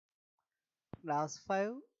Class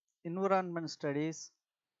 5 Environment Studies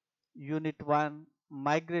Unit 1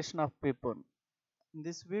 Migration of People. In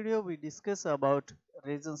this video we discuss about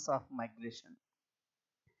reasons of migration.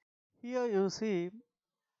 Here you see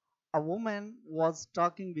a woman was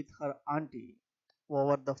talking with her auntie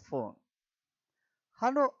over the phone.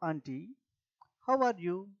 Hello auntie, how are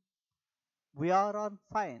you? We are on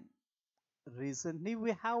fine. Recently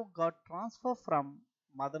we have got transfer from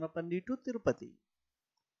Madanapalli to Tirupati.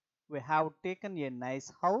 We have taken a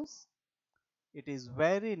nice house. It is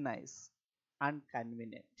very nice and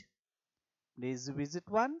convenient. Please visit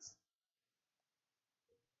once.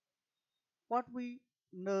 What we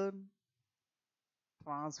learn,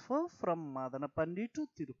 transfer from Madanapalli to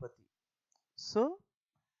Tirupati. So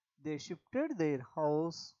they shifted their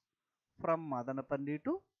house from Madanapalli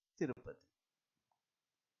to Tirupati.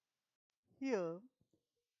 Here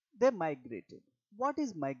they migrated. What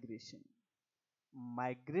is migration?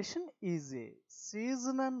 Migration is a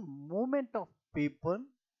seasonal movement of people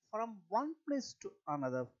from one place to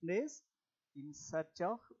another place in search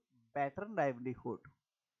of better livelihood.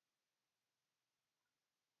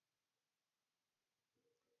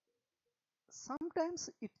 Sometimes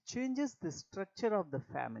it changes the structure of the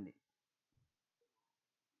family.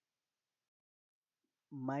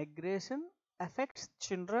 Migration affects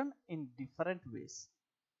children in different ways.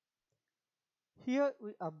 Here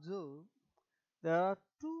we observe there are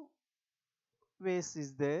two ways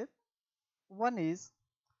is there. One is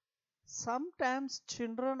sometimes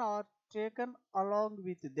children are taken along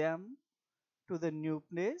with them to the new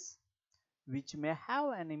place, which may have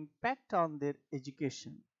an impact on their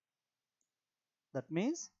education. That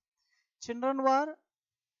means children were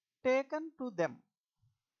taken to them.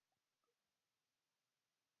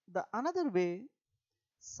 The another way,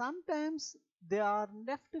 sometimes they are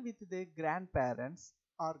left with their grandparents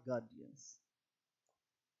or guardians.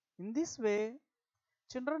 In this way,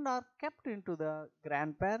 children are kept into the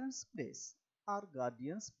grandparents' place or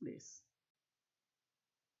guardian's place.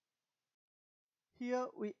 Here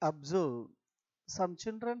we observe some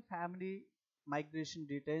children family migration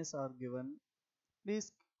details are given.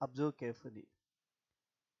 Please observe carefully.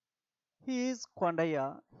 He is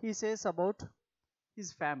Kondaya. He says about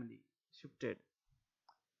his family shifted.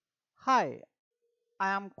 Hi, I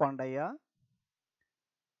am Kondaya.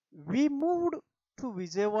 We moved to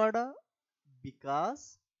Vijayawada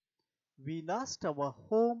because we lost our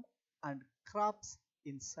home and crops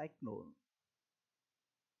in cyclone.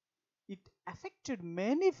 It affected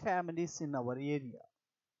many families in our area.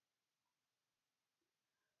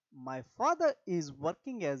 My father is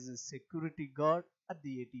working as a security guard at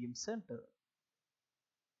the ATM center.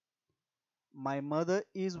 My mother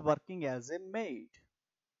is working as a maid.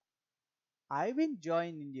 I will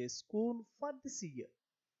join in a school for this year.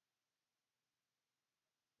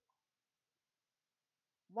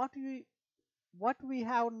 What we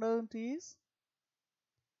have learned is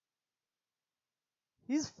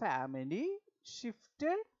his family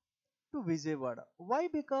shifted to Vijayawada. Why?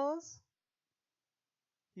 Because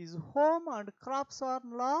his home and crops are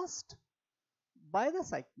lost by the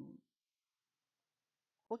cyclone.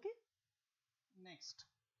 Okay. Next.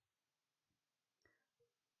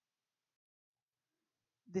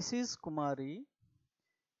 This is Kumari.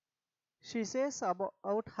 She says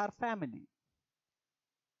about her family.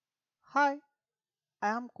 Hi, I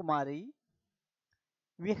am Kumari.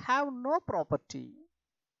 We have no property.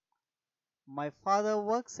 My father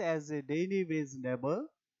works as a daily wage laborer.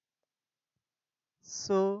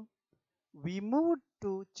 So we moved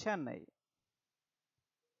to Chennai.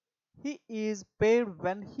 He is paid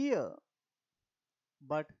well here,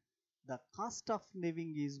 but the cost of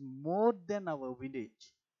living is more than our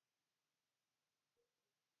village.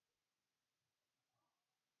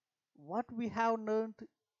 What we have learned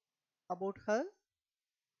about her?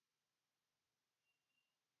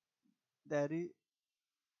 They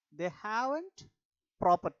haven't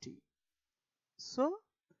property. So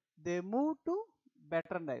they move to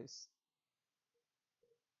better lives.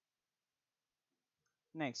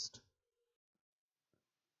 Next.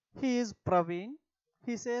 He is Praveen.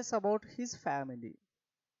 He says about his family.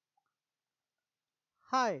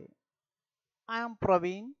 Hi, I am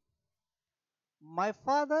Praveen. My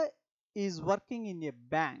father is working in a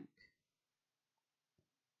bank.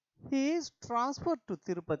 He is transferred to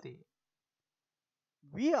Tirupati.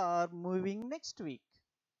 We are moving next week.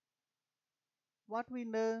 What we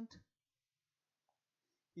learned?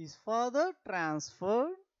 His father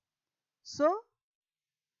transferred, so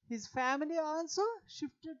his family also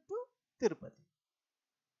shifted to Tirupati.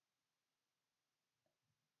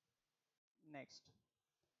 Next,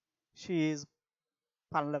 she is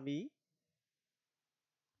Pallavi.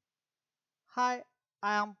 Hi,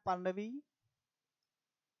 I am Pandavi.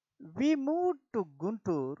 We moved to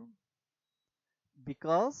Guntur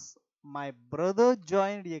because my brother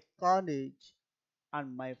joined a college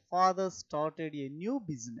and my father started a new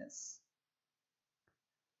business.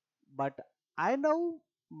 But I love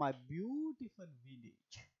my beautiful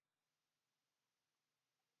village.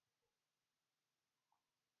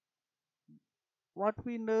 What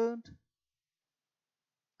we learned,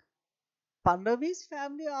 Pandavi's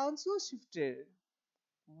family also shifted.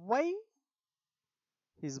 Why?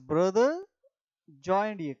 His brother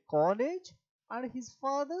joined a college and his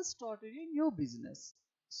father started a new business.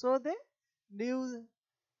 So they leave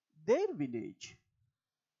their village.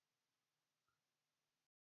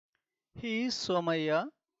 He is Somaya.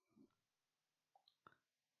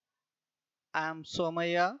 I am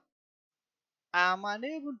Somaya. I am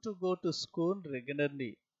unable to go to school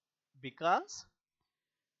regularly because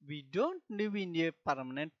we don't live in a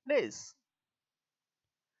permanent place.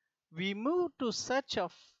 We move to search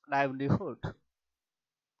of livelihood,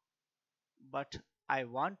 but I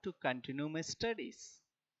want to continue my studies.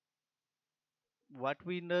 What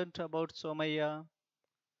we learned about Somaya?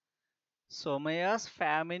 Somaya's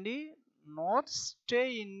family not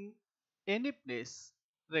stay in any place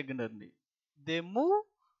regularly. They move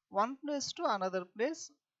one place to another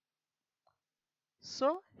place,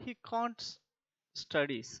 so he can't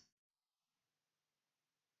studies.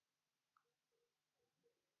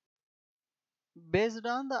 Based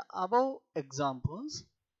on the above examples,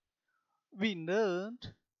 we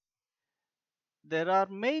learned there are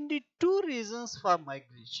mainly two reasons for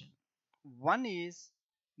migration. One is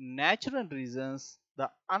natural reasons, the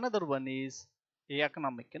another one is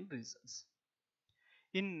economical reasons.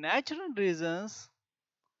 In natural reasons,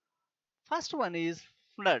 first one is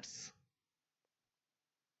floods.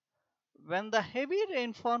 When the heavy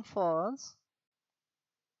rainfall falls,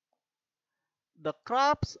 the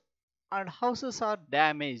crops and houses are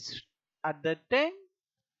damaged. At that time,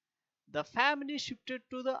 the family shifted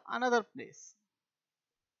to the another place.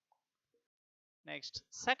 Next,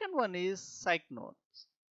 second one is cyclones.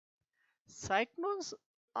 Cyclones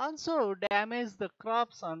also damage the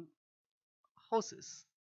crops and houses.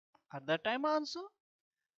 At that time also,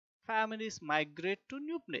 families migrate to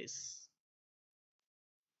new place.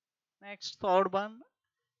 Next, third one,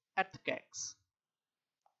 earthquakes.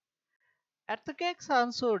 Earthquakes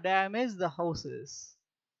also damage the houses.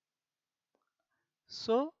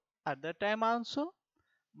 So, at that time also,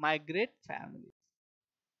 migrate families.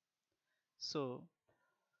 So,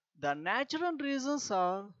 the natural reasons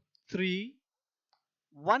are three.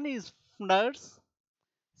 One is floods,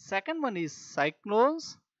 second one is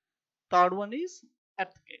cyclones, third one is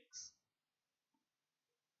earthquakes.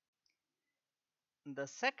 The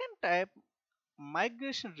second type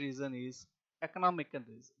migration reason is economical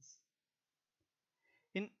reasons.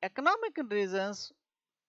 In economical reasons,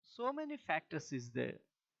 so many factors is there.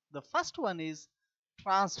 The first one is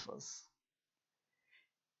transfers.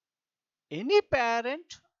 Any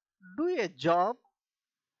parent do a job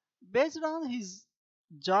based on his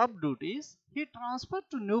job duties, he transferred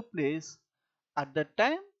to new place. At that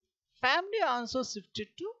time, family also shifted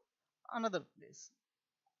to another place.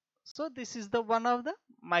 So this is the one of the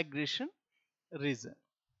migration reason.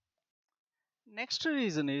 Next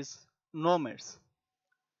reason is nomads.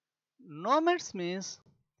 Nomads means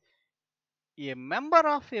a member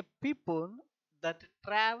of a people that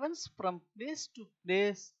travels from place to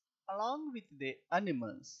place along with the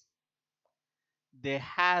animals. They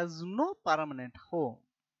has no permanent home.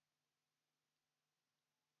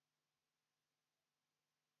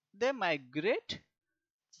 They migrate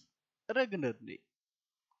regularly.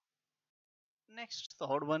 Next,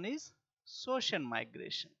 third one is social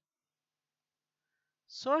migration.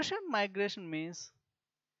 Social migration means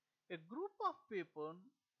a group of people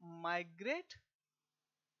migrate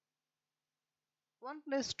one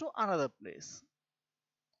place to another place.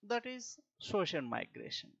 That is social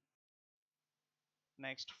migration.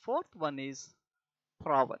 Next, fourth one is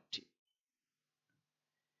poverty.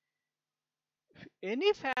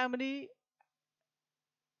 Any family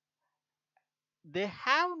they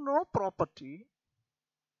have no property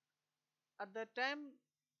at that time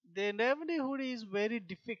their livelihood is very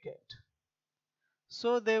difficult.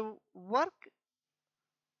 So they work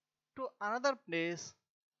to another place.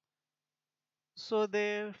 So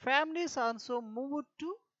their families also move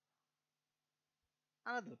to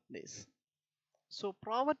another place. So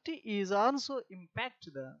poverty is also impact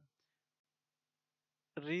the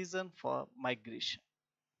reason for migration.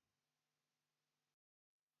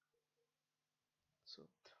 So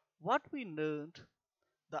what we learned,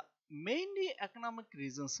 the mainly economic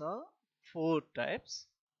reasons are four types.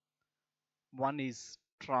 One is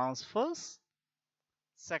transfers,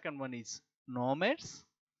 second one is nomads,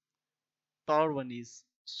 third one is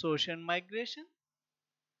social migration,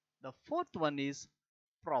 the fourth one is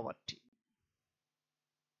poverty.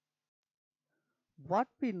 What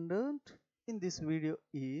we learned in this video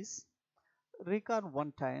is, recall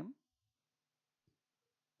one time,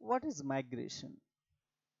 what is migration?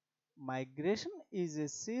 Migration is a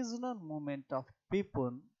seasonal movement of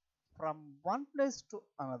people from one place to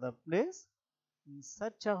another place in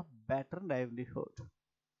search of better livelihood.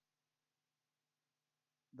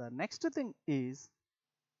 The next thing is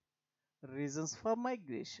reasons for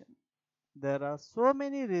migration. There are so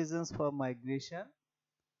many reasons for migration: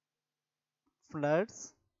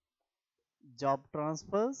 floods, job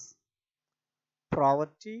transfers,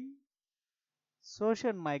 poverty,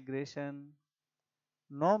 social migration,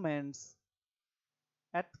 nomads,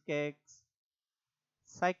 earthquakes,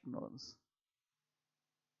 cyclones.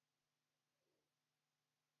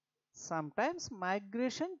 Sometimes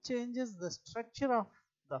migration changes the structure of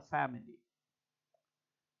the family.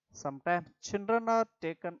 Sometimes children are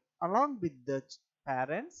taken along with the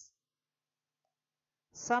parents.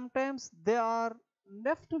 Sometimes they are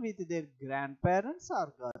left with their grandparents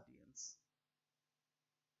or guardians.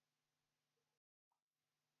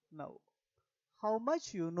 Now, how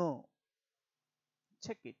much you know?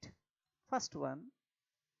 Check it. First one,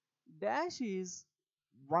 dash is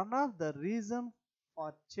one of the reasons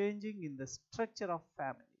for changing in the structure of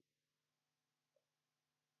family.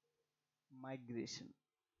 Migration.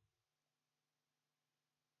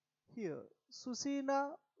 Here,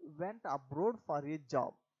 Susina went abroad for a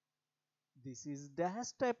job. This is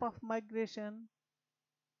dash type of migration.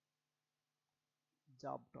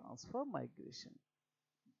 Job transfer migration.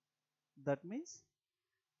 That means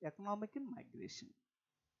economic migration.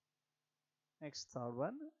 Next, third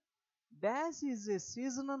one. Dash is a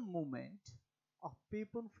seasonal movement of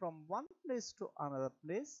people from one place to another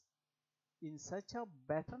place in search of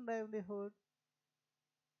better livelihood.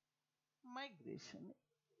 Migration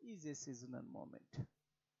is a seasonal movement.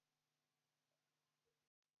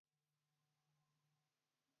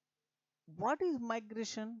 What is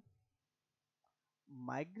migration?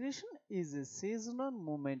 Migration is a seasonal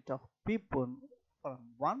movement of people from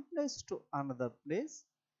one place to another place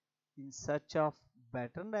in search of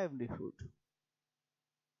better livelihood.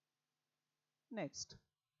 Next,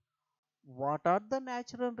 what are the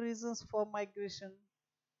natural reasons for migration?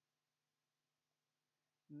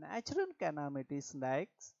 Natural calamities like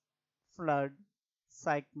flood,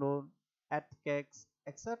 cyclone, earthquakes,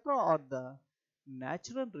 etc. are the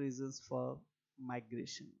natural reasons for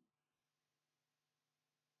migration.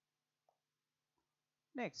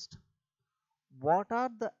 Next, what are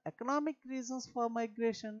the economic reasons for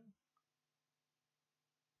migration?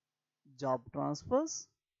 Job transfers,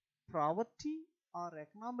 poverty are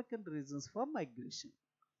economical reasons for migration.